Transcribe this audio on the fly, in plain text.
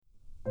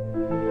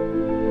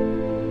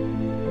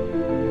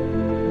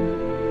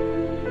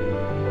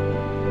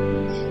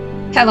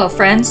Hello,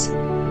 friends.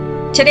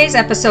 Today's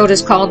episode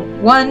is called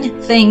One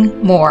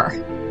Thing More.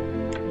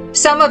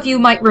 Some of you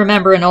might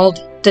remember an old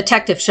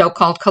detective show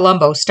called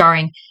Columbo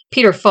starring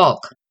Peter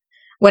Falk.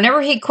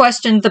 Whenever he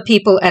questioned the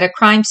people at a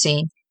crime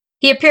scene,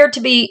 he appeared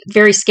to be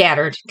very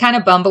scattered, kind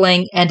of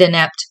bumbling and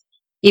inept,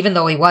 even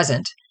though he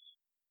wasn't.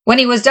 When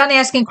he was done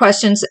asking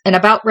questions and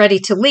about ready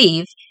to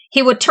leave,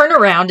 he would turn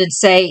around and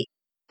say,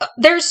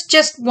 "There's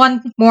just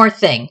one more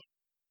thing."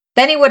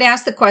 Then he would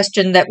ask the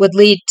question that would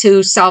lead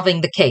to solving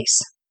the case.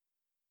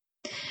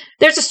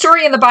 There's a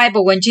story in the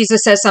Bible when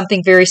Jesus says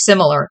something very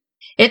similar.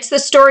 It's the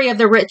story of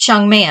the rich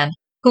young man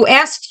who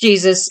asked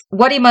Jesus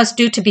what he must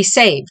do to be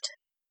saved.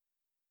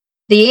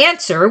 The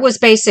answer was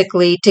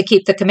basically to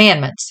keep the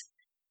commandments.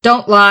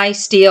 Don't lie,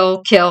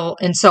 steal, kill,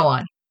 and so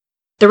on.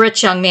 The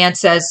rich young man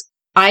says,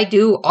 "I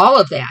do all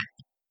of that."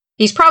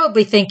 He's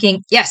probably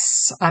thinking,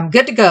 "Yes, I'm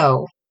good to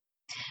go."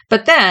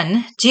 But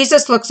then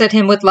Jesus looks at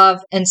him with love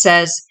and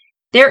says,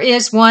 "There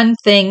is one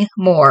thing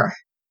more.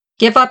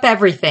 Give up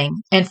everything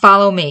and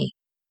follow me."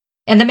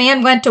 And the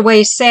man went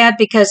away sad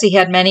because he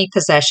had many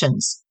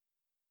possessions.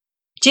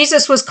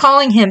 Jesus was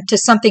calling him to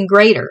something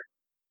greater.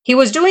 He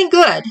was doing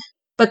good,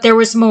 but there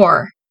was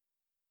more.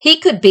 He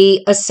could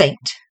be a saint.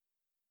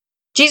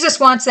 Jesus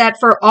wants that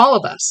for all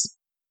of us.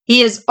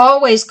 He is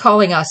always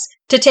calling us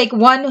to take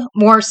one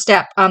more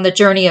step on the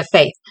journey of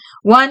faith,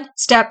 one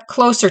step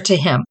closer to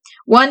Him,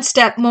 one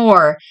step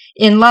more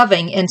in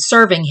loving and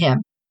serving Him.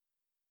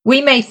 We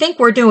may think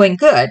we're doing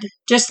good,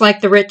 just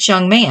like the rich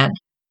young man,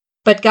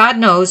 but God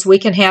knows we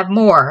can have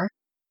more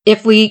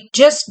if we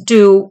just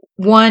do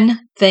one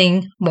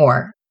thing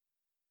more.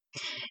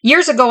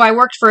 Years ago, I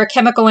worked for a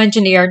chemical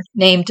engineer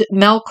named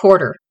Mel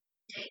Corder.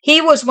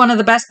 He was one of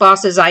the best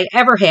bosses I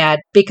ever had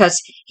because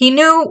he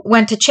knew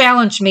when to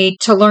challenge me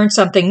to learn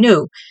something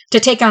new, to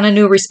take on a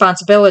new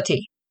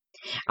responsibility.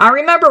 I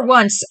remember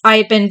once I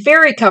had been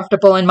very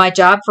comfortable in my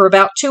job for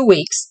about 2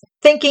 weeks,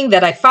 thinking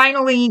that I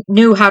finally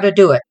knew how to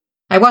do it.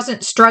 I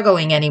wasn't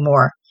struggling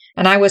anymore,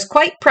 and I was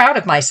quite proud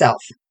of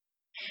myself.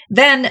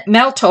 Then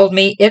Mel told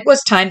me it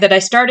was time that I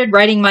started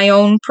writing my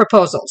own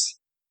proposals.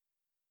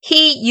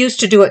 He used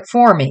to do it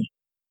for me.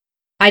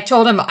 I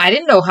told him I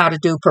didn't know how to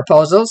do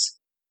proposals.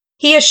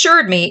 He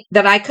assured me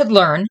that I could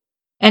learn,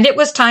 and it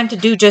was time to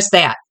do just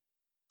that.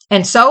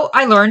 And so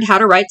I learned how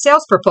to write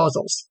sales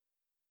proposals.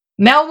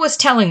 Mel was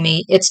telling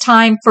me it's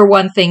time for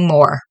one thing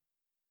more.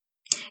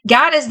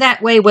 God is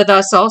that way with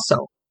us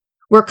also.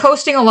 We're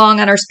coasting along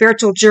on our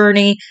spiritual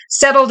journey,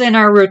 settled in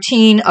our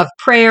routine of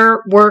prayer,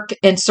 work,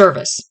 and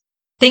service.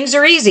 Things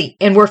are easy,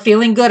 and we're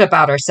feeling good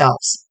about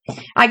ourselves.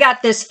 I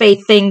got this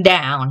faith thing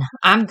down.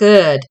 I'm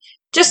good.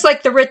 Just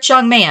like the rich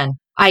young man,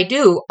 I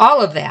do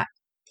all of that.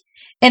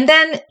 And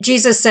then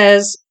Jesus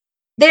says,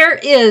 there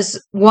is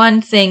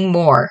one thing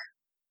more.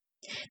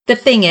 The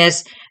thing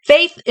is,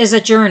 faith is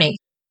a journey.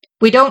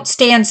 We don't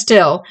stand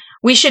still.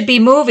 We should be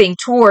moving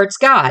towards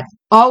God,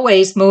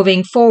 always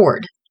moving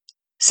forward.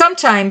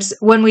 Sometimes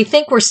when we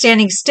think we're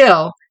standing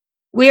still,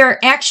 we are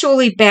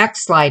actually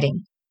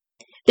backsliding.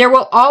 There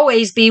will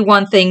always be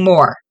one thing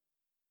more.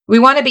 We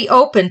want to be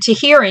open to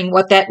hearing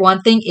what that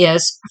one thing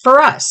is for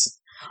us.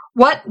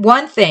 What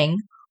one thing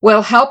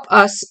will help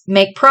us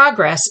make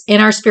progress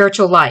in our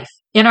spiritual life,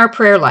 in our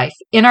prayer life,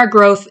 in our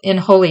growth in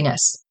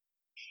holiness.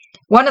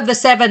 One of the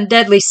 7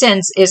 deadly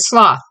sins is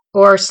sloth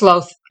or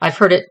sloth. I've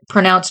heard it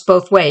pronounced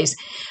both ways,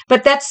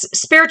 but that's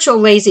spiritual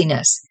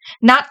laziness,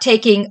 not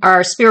taking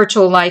our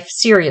spiritual life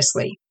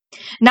seriously,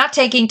 not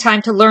taking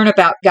time to learn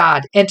about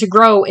God and to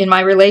grow in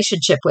my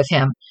relationship with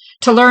Him,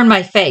 to learn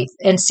my faith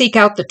and seek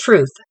out the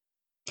truth.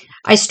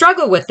 I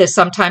struggle with this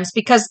sometimes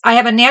because I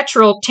have a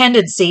natural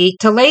tendency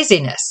to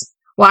laziness,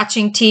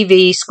 watching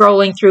TV,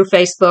 scrolling through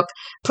Facebook,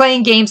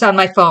 playing games on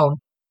my phone.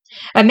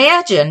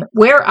 Imagine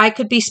where I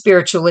could be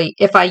spiritually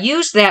if I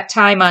used that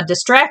time on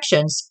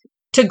distractions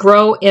to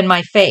grow in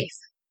my faith.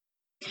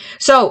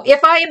 So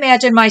if I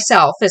imagine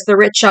myself as the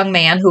rich young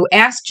man who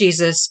asked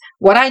Jesus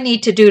what I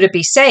need to do to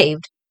be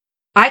saved,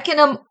 I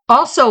can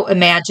also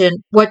imagine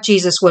what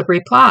Jesus would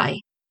reply.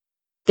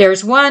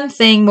 There's one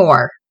thing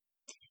more.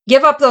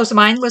 Give up those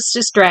mindless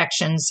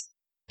distractions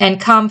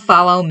and come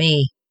follow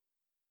me.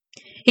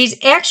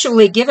 He's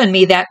actually given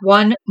me that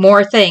one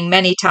more thing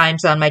many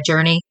times on my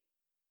journey.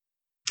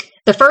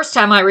 The first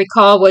time I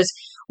recall was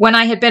when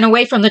I had been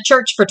away from the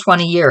church for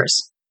 20 years.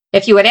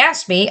 If you had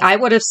asked me, I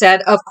would have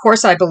said, of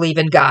course I believe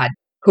in God.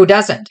 Who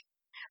doesn't?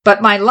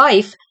 But my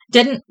life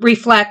didn't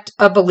reflect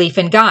a belief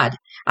in God.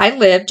 I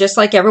lived just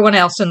like everyone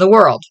else in the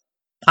world.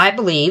 I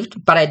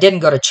believed, but I didn't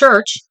go to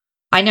church.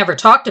 I never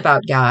talked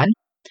about God.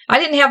 I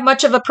didn't have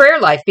much of a prayer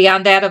life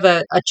beyond that of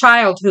a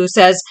child who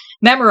says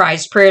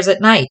memorize prayers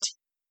at night.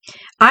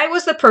 I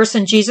was the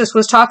person Jesus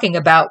was talking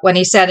about when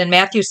He said in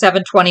Matthew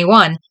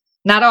 7:21,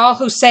 "Not all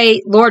who say,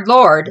 'Lord,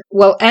 Lord,'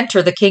 will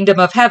enter the kingdom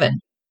of heaven."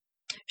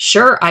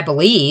 Sure, I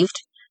believed,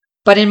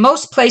 but in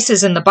most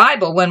places in the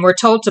Bible, when we're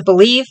told to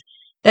believe,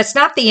 that's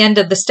not the end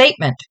of the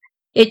statement.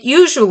 It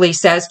usually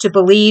says to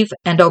believe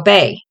and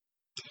obey.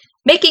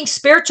 Making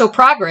spiritual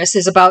progress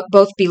is about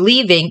both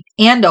believing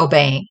and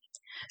obeying.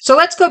 So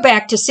let's go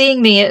back to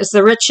seeing me as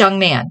the rich young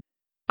man.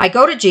 I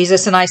go to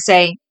Jesus and I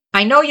say,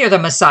 I know you're the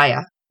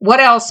Messiah. What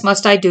else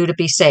must I do to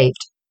be saved?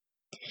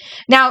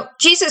 Now,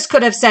 Jesus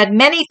could have said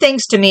many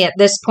things to me at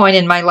this point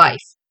in my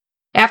life.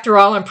 After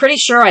all, I'm pretty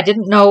sure I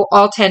didn't know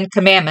all 10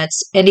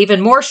 commandments, and even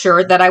more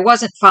sure that I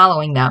wasn't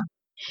following them.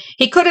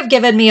 He could have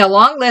given me a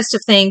long list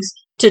of things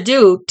to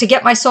do to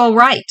get my soul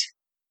right.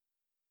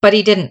 But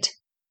he didn't.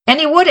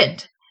 And he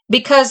wouldn't,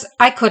 because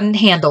I couldn't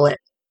handle it.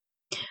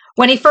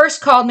 When he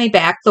first called me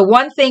back, the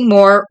one thing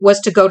more was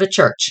to go to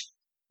church.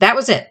 That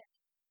was it.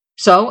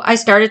 So I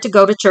started to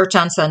go to church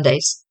on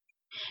Sundays.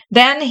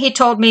 Then he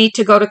told me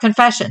to go to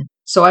confession,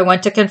 so I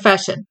went to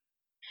confession.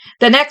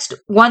 The next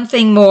one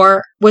thing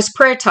more was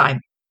prayer time,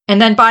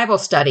 and then Bible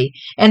study,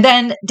 and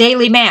then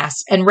daily mass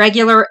and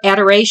regular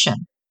adoration,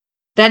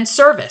 then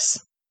service.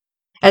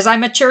 As I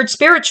matured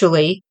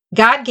spiritually,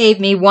 God gave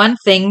me one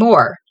thing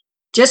more,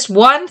 just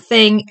one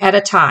thing at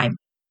a time.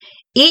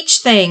 Each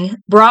thing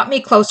brought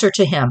me closer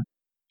to Him.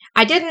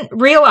 I didn't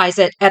realize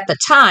it at the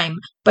time,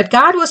 but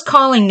God was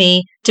calling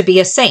me to be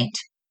a saint,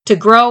 to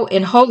grow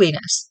in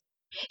holiness.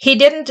 He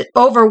didn't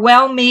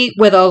overwhelm me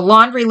with a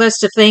laundry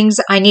list of things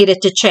I needed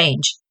to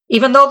change,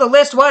 even though the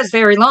list was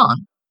very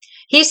long.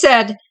 He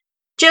said,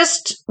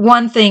 just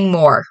one thing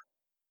more.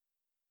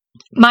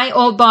 My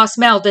old boss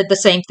Mel did the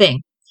same thing.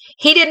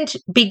 He didn't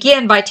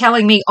begin by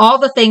telling me all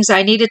the things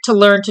I needed to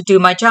learn to do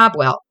my job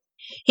well.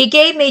 He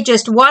gave me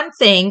just one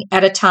thing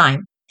at a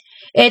time.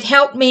 It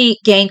helped me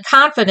gain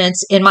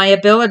confidence in my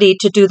ability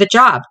to do the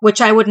job,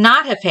 which I would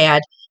not have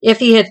had if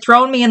he had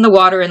thrown me in the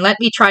water and let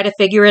me try to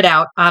figure it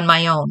out on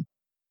my own.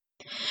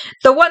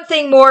 The one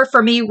thing more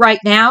for me right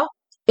now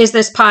is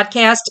this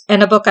podcast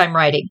and a book I'm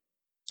writing.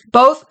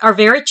 Both are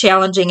very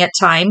challenging at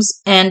times,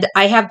 and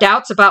I have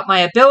doubts about my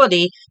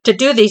ability to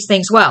do these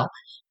things well.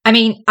 I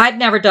mean, I've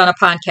never done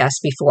a podcast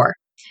before.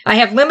 I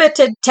have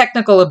limited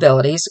technical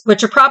abilities,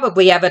 which are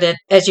probably evident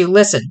as you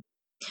listen.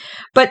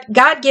 But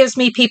God gives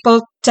me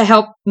people to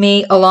help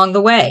me along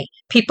the way,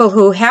 people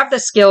who have the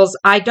skills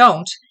I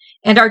don't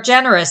and are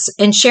generous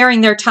in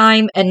sharing their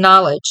time and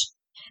knowledge.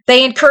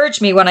 They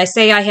encourage me when I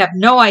say I have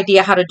no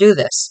idea how to do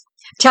this,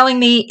 telling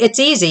me it's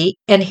easy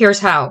and here's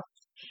how.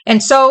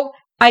 And so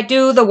I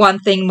do the one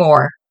thing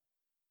more.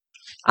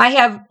 I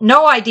have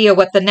no idea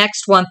what the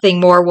next one thing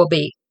more will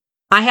be.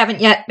 I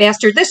haven't yet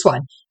mastered this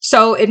one,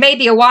 so it may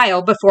be a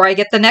while before I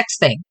get the next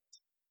thing.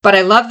 But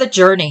I love the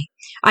journey.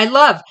 I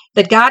love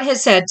that God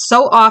has said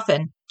so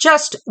often,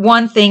 just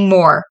one thing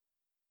more.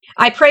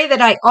 I pray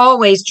that I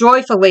always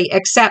joyfully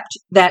accept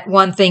that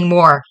one thing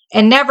more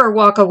and never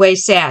walk away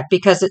sad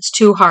because it's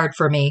too hard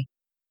for me.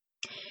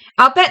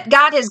 I'll bet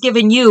God has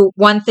given you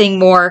one thing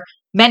more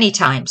many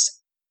times.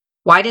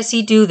 Why does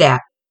He do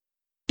that?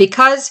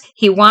 Because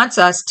He wants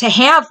us to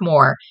have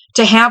more,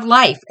 to have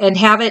life and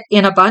have it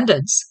in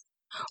abundance.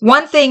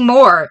 One thing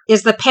more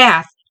is the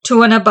path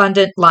to an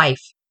abundant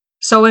life.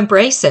 So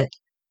embrace it.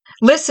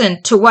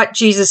 Listen to what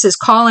Jesus is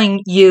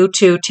calling you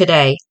to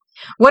today.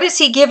 What is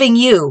He giving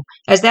you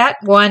as that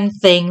one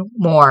thing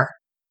more?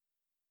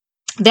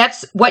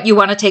 That's what you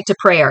want to take to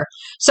prayer.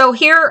 So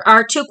here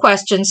are 2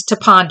 questions to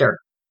ponder.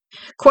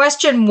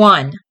 Question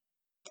 1.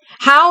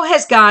 How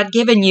has God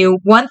given you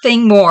one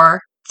thing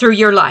more through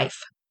your life?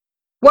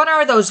 What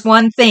are those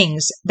one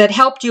things that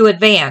helped you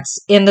advance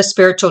in the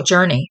spiritual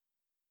journey?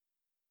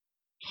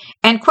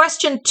 And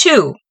question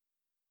 2.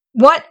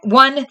 What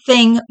one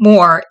thing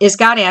more is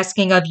God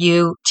asking of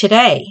you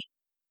today?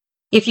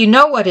 If you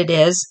know what it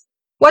is,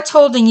 what's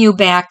holding you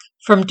back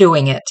from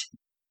doing it?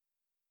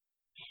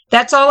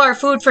 That's all our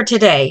food for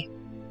today.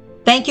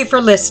 Thank you for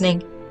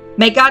listening.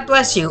 May God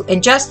bless you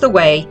in just the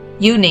way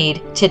you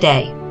need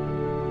today.